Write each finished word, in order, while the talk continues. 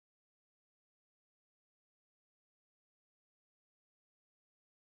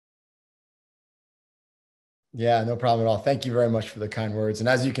Yeah, no problem at all. Thank you very much for the kind words. And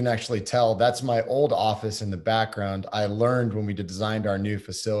as you can actually tell, that's my old office in the background. I learned when we designed our new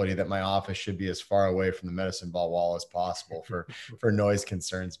facility that my office should be as far away from the medicine ball wall as possible for noise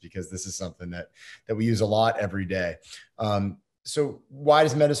concerns, because this is something that we use a lot every day. So why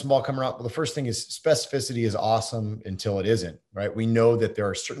does medicine ball come around? Well, the first thing is specificity is awesome until it isn't, right? We know that there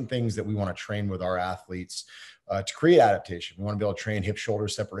are certain things that we want to train with our athletes to create adaptation. We want to be able to train hip shoulder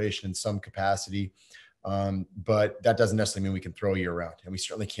separation in some capacity. But that doesn't necessarily mean we can throw year round, and we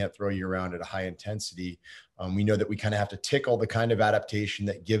certainly can't throw year round at a high intensity. We know that we kind of have to tickle the kind of adaptation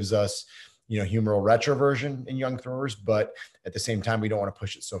that gives us, humeral retroversion in young throwers, but at the same time, we don't want to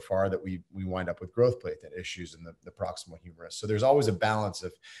push it so far that we wind up with growth plate issues in the proximal humerus. So there's always a balance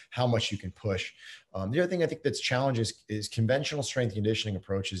of how much you can push. The other thing I think that's challenges is conventional strength conditioning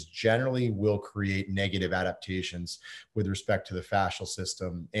approaches generally will create negative adaptations with respect to the fascial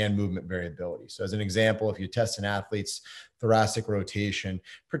system and movement variability. So as an example, if you test an athlete's thoracic rotation,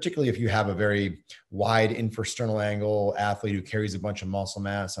 particularly if you have a very wide infrasternal angle athlete who carries a bunch of muscle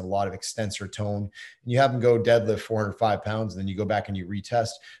mass and a lot of extensor tone, and you have them go deadlift 405 pounds, and then you go back and you retest,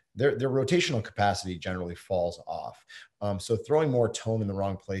 their rotational capacity generally falls off. So throwing more tone in the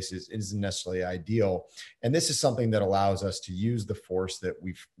wrong places isn't necessarily ideal. And this is something that allows us to use the force that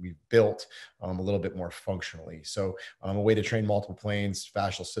we've built a little bit more functionally. So a way to train multiple planes,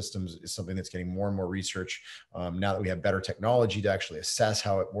 fascial systems is something that's getting more and more research now that we have better technology to actually assess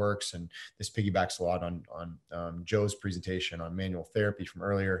how it works. And this piggybacks a lot on Joe's presentation on manual therapy from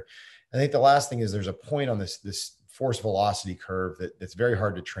earlier. I think the last thing is there's a point on this force velocity curve that's very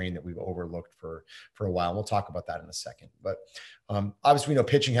hard to train that we've overlooked for a while. And we'll talk about that in a second. But obviously, we know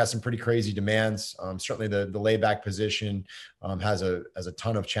pitching has some pretty crazy demands. Certainly, the layback position has a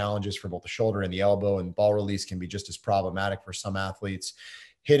ton of challenges for both the shoulder and the elbow, and ball release can be just as problematic for some athletes.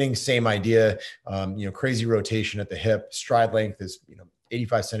 Hitting, same idea. Crazy rotation at the hip. Stride length is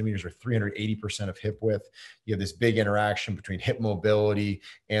 85 centimeters or 380% of hip width. You have this big interaction between hip mobility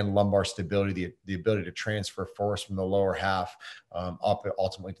and lumbar stability, the ability to transfer force from the lower half up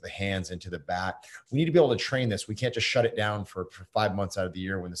ultimately to the hands and to the bat. We need to be able to train this. We can't just shut it down for 5 months out of the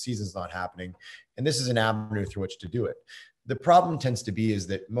year when the season's not happening. And this is an avenue through which to do it. The problem tends to be is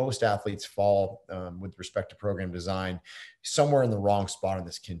that most athletes fall with respect to program design somewhere in the wrong spot on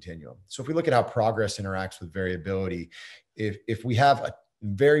this continuum. So if we look at how progress interacts with variability, if we have a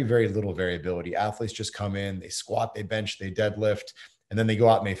very, very little variability, athletes just come in, they squat, they bench, they deadlift, and then they go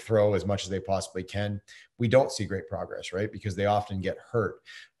out and they throw as much as they possibly can, we don't see great progress, right? Because they often get hurt.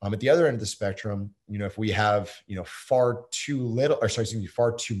 At the other end of the spectrum, if we have, far too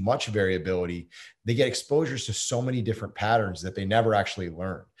much variability, they get exposures to so many different patterns that they never actually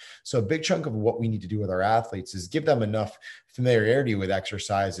learn. So a big chunk of what we need to do with our athletes is give them enough familiarity with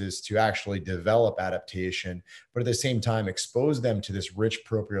exercises to actually develop adaptation, but at the same time, expose them to this rich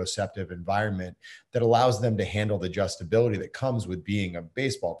proprioceptive environment that allows them to handle the adjustability that comes with being a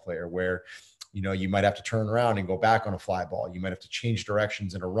baseball player, where you might have to turn around and go back on a fly ball. You might have to change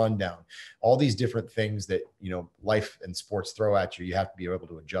directions in a rundown. All these different things that, life and sports throw at you, you have to be able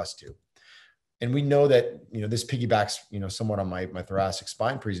to adjust to. And we know that, this piggybacks, somewhat on my thoracic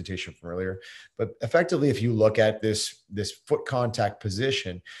spine presentation from earlier, but effectively, if you look at this foot contact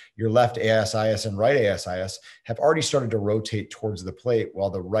position, your left ASIS and right ASIS have already started to rotate towards the plate,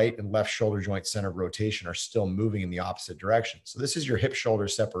 while the right and left shoulder joint center of rotation are still moving in the opposite direction. So this is your hip shoulder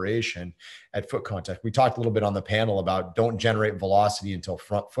separation at foot contact. We talked a little bit on the panel about don't generate velocity until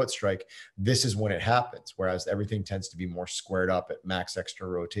front foot strike. This is when it happens, whereas everything tends to be more squared up at max extra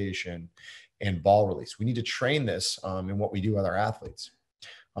rotation and ball release. We need to train this in what we do with our athletes.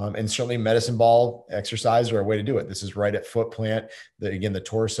 And certainly medicine ball exercise are a way to do it. This is right at foot plant. Again, the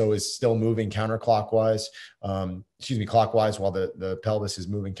torso is still moving counterclockwise, clockwise, while the pelvis is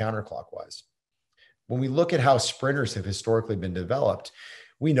moving counterclockwise. When we look at how sprinters have historically been developed,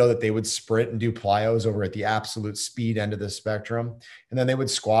 we know that they would sprint and do plyos over at the absolute speed end of the spectrum. And then they would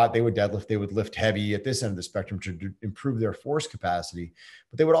squat, they would deadlift, they would lift heavy at this end of the spectrum to improve their force capacity.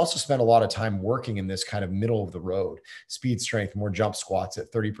 But they would also spend a lot of time working in this kind of middle of the road, speed strength, more jump squats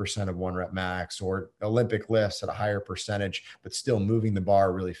at 30% of 1 rep max, or Olympic lifts at a higher percentage, but still moving the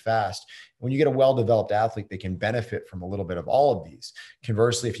bar really fast. When you get a well-developed athlete, they can benefit from a little bit of all of these.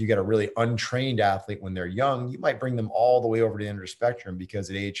 Conversely, if you get a really untrained athlete when they're young, you might bring them all the way over to the end of the spectrum, because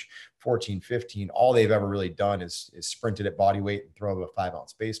at age 14, 15, all they've ever really done is sprinted at body weight and throw a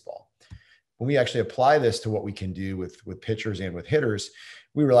 5-ounce baseball. When we actually apply this to what we can do with pitchers and with hitters,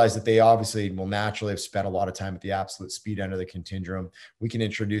 we realize that they obviously will naturally have spent a lot of time at the absolute speed end of the continuum. We can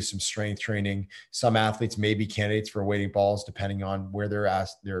introduce some strength training. Some athletes may be candidates for weighting balls, depending on where their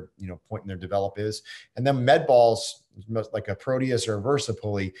point in their develop is. And then med balls, like a Proteus or a Versa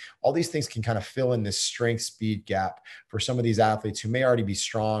pulley, all these things can kind of fill in this strength speed gap for some of these athletes who may already be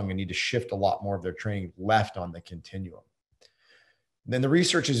strong and need to shift a lot more of their training left on the continuum. Then the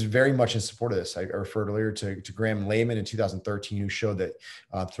research is very much in support of this. I referred earlier to Graham Lehman in 2013, who showed that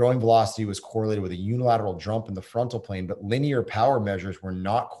throwing velocity was correlated with a unilateral jump in the frontal plane, but linear power measures were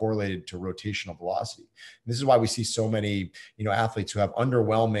not correlated to rotational velocity. And this is why we see so many, athletes who have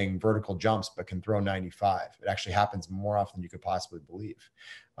underwhelming vertical jumps but can throw 95. It actually happens more often than you could possibly believe.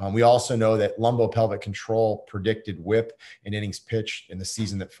 We also know that lumbopelvic control predicted whip and innings pitched in the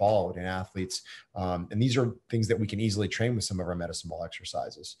season that followed in athletes. And these are things that we can easily train with some of our medicine ball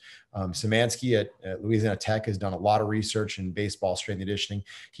exercises. Szymanski at Louisiana Tech has done a lot of research in baseball strength and conditioning.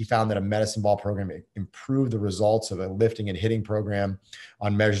 He found that a medicine ball program improved the results of a lifting and hitting program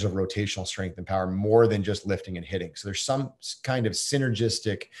on measures of rotational strength and power more than just lifting and hitting. So there's some kind of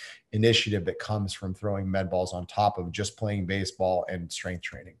synergistic initiative that comes from throwing med balls on top of just playing baseball and strength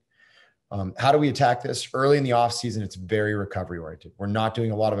training. How do we attack this? Early in the off season, it's very recovery oriented. We're not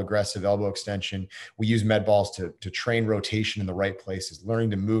doing a lot of aggressive elbow extension. We use med balls to train rotation in the right places,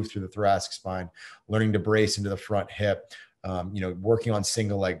 learning to move through the thoracic spine, learning to brace into the front hip, working on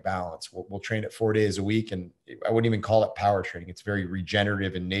single leg balance. We'll train it 4 days a week, and I wouldn't even call it power training. It's very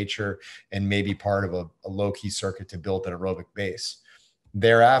regenerative in nature and maybe part of a low key circuit to build an aerobic base.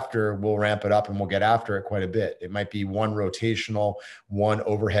 Thereafter, we'll ramp it up and we'll get after it quite a bit. It might be one rotational, one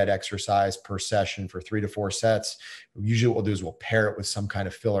overhead exercise per session for 3 to 4 sets. Usually what we'll do is we'll pair it with some kind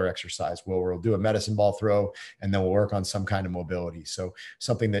of filler exercise where we'll do a medicine ball throw and then we'll work on some kind of mobility. So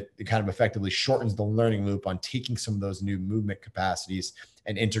something that kind of effectively shortens the learning loop on taking some of those new movement capacities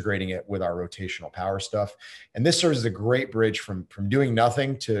and integrating it with our rotational power stuff. And this serves as a great bridge from doing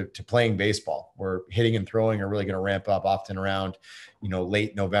nothing to playing baseball, where hitting and throwing are really going to ramp up often around,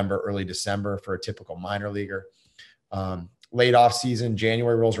 late November, early December for a typical minor leaguer. Late off season,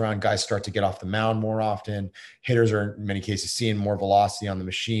 January rolls around, guys start to get off the mound more often. Hitters are in many cases seeing more velocity on the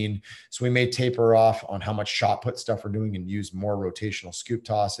machine. So we may taper off on how much shot put stuff we're doing and use more rotational scoop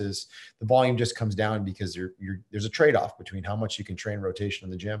tosses. The volume just comes down because there's a trade-off between how much you can train rotation in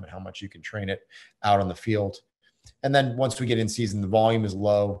the gym and how much you can train it out on the field. And then once we get in season, the volume is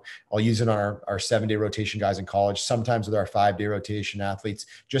low. I'll use it on our 7-day rotation guys in college, sometimes with our 5-day rotation athletes,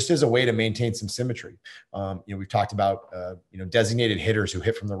 just as a way to maintain some symmetry. We've talked about, designated hitters who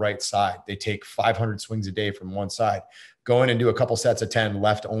hit from the right side. They take 500 swings a day from one side. Go in and do a couple sets of 10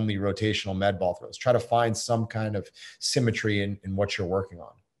 left only rotational med ball throws. Try to find some kind of symmetry in what you're working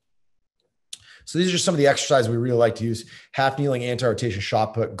on. So these are some of the exercises we really like to use. Half kneeling, anti-rotation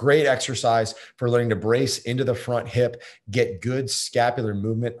shot put, great exercise for learning to brace into the front hip, get good scapular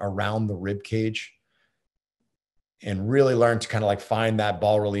movement around the rib cage, and really learn to kind of like find that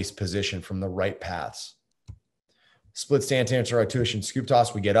ball release position from the right paths. Split stance, anti-rotation scoop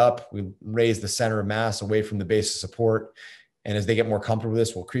toss. We get up, we raise the center of mass away from the base of support. And as they get more comfortable with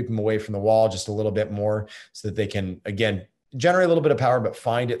this, we'll creep them away from the wall just a little bit more so that they can, again, generate a little bit of power, but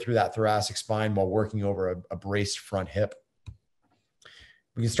find it through that thoracic spine while working over a braced front hip.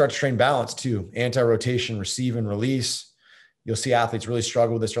 We can start to train balance too. Anti-rotation, receive and release. You'll see athletes really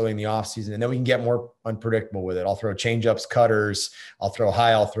struggle with this early in the off season, and then we can get more unpredictable with it. I'll throw change-ups, cutters. I'll throw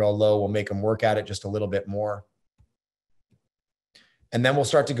high, I'll throw low. We'll make them work at it just a little bit more. And then we'll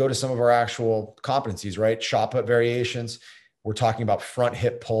start to go to some of our actual competencies, right? Shot put variations. We're talking about front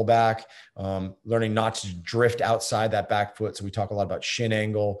hip pullback, learning not to drift outside that back foot. So we talk a lot about shin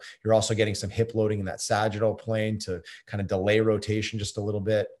angle. You're also getting some hip loading in that sagittal plane to kind of delay rotation just a little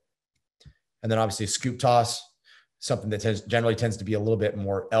bit. And then obviously a scoop toss, something that generally tends to be a little bit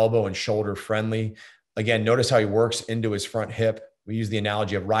more elbow and shoulder friendly. Again, notice how he works into his front hip. We use the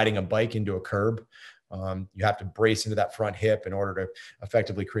analogy of riding a bike into a curb. You have to brace into that front hip in order to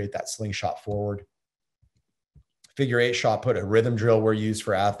effectively create that slingshot forward. Figure 8 shot put, a rhythm drill we're used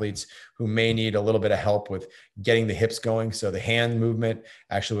for athletes who may need a little bit of help with getting the hips going. So the hand movement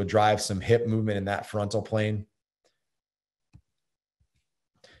actually would drive some hip movement in that frontal plane.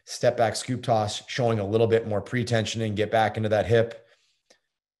 Step back scoop toss, showing a little bit more pre-tensioning, get back into that hip.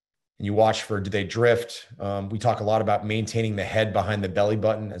 And you watch for, do they drift? We talk a lot about maintaining the head behind the belly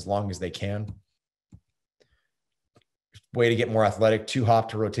button as long as they can. Way to get more athletic, 2-hop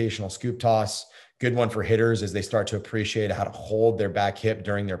to rotational scoop toss. Good one for hitters as they start to appreciate how to hold their back hip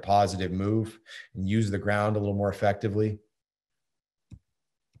during their positive move and use the ground a little more effectively.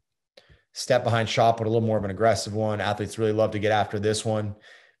 step behind shot put, a little more of an aggressive one. Athletes really love to get after this one.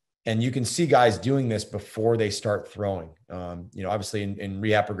 And you can see guys doing this before they start throwing. Obviously in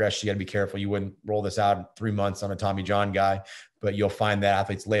rehab progression, you got to be careful. You wouldn't roll this out in 3 months on a Tommy John guy, but you'll find that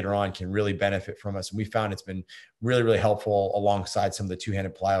athletes later on can really benefit from us. And we found it's been really, really helpful alongside some of the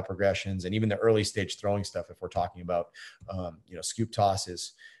two-handed plyo progressions and even the early stage throwing stuff. If we're talking about, scoop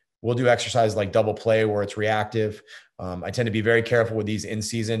tosses, we'll do exercises like double play where it's reactive. I tend to be very careful with these in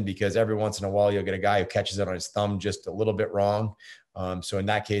season because every once in a while you'll get a guy who catches it on his thumb just a little bit wrong. So in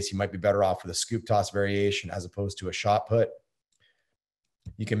that case, you might be better off with a scoop toss variation as opposed to a shot put.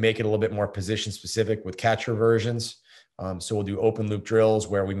 You can make it a little bit more position specific with catcher versions. So we'll do open loop drills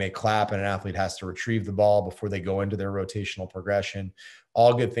where we may clap and an athlete has to retrieve the ball before they go into their rotational progression.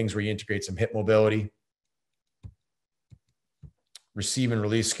 All good things where you integrate some hip mobility. Receive and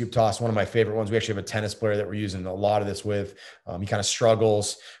release scoop toss, one of my favorite ones. We actually have a tennis player that we're using a lot of this with. He kind of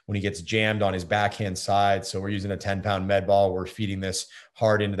struggles when he gets jammed on his backhand side. So we're using a 10-pound med ball. We're feeding this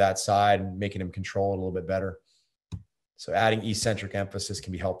hard into that side and making him control it a little bit better. So adding eccentric emphasis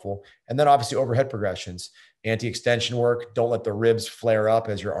can be helpful. And then obviously overhead progressions, anti-extension work. Don't let the ribs flare up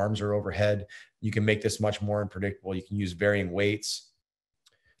as your arms are overhead. You can make this much more unpredictable. You can use varying weights.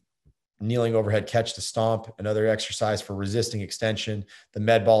 Kneeling overhead catch to stomp, another exercise for resisting extension. The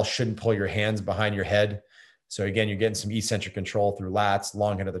med ball shouldn't pull your hands behind your head. So again, you're getting some eccentric control through lats,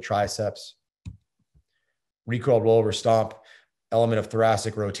 long head of the triceps. Recoil rollover stomp, element of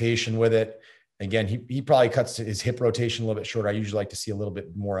thoracic rotation with it. Again, he probably cuts his hip rotation a little bit shorter. I usually like to see a little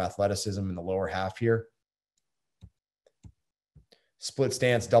bit more athleticism in the lower half here. Split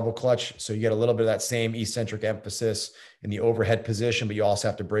stance, double clutch. So you get a little bit of that same eccentric emphasis in the overhead position, but you also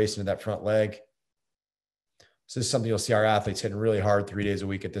have to brace into that front leg. So this is something you'll see our athletes hitting really hard 3 days a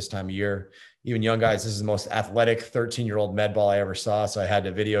week at this time of year. Even young guys, this is the most athletic 13-year-old med ball I ever saw. So I had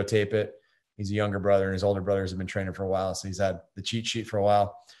to videotape it. He's a younger brother and his older brothers have been training for a while. So he's had the cheat sheet for a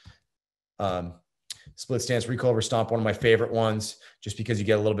while. Split stance, recoil over stomp, one of my favorite ones, just because you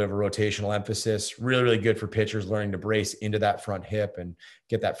get a little bit of a rotational emphasis. Really, really good for pitchers learning to brace into that front hip and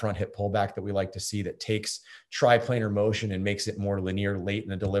get that front hip pullback that we like to see that takes triplanar motion and makes it more linear late in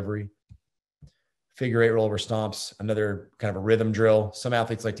the delivery. Figure 8 rollover stomps, another kind of a rhythm drill. Some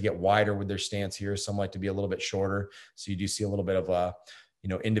athletes like to get wider with their stance here. Some like to be a little bit shorter. So you do see a little bit of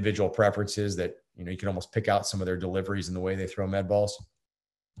individual preferences that, you can almost pick out some of their deliveries in the way they throw med balls.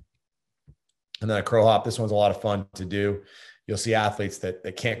 And then a crow hop. This one's a lot of fun to do. You'll see athletes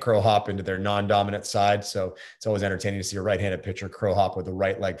that can't crow hop into their non-dominant side. So it's always entertaining to see a right-handed pitcher crow hop with the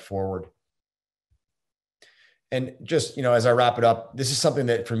right leg forward. And just, as I wrap it up, this is something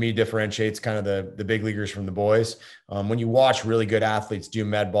that for me differentiates kind of the big leaguers from the boys. When you watch really good athletes do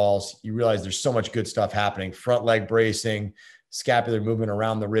med balls, you realize there's so much good stuff happening. Front leg bracing, scapular movement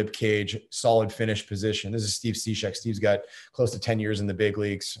around the rib cage, solid finish position. This is Steve Cishek. Steve's got close to 10 years in the big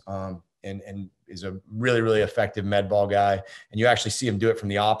leagues. And is a really, really effective med ball guy. And you actually see him do it from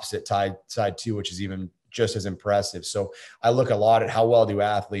the opposite side too, which is even just as impressive. So I look a lot at how well do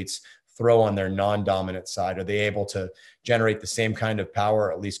athletes throw on their non-dominant side. Are they able to generate the same kind of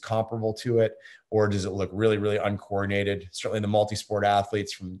power, at least comparable to it? Or does it look really, really uncoordinated? Certainly the multi-sport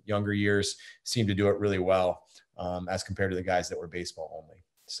athletes from younger years seem to do it really well as compared to the guys that were baseball only.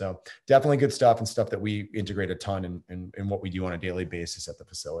 So definitely good stuff and stuff that we integrate a ton in what we do on a daily basis at the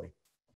facility.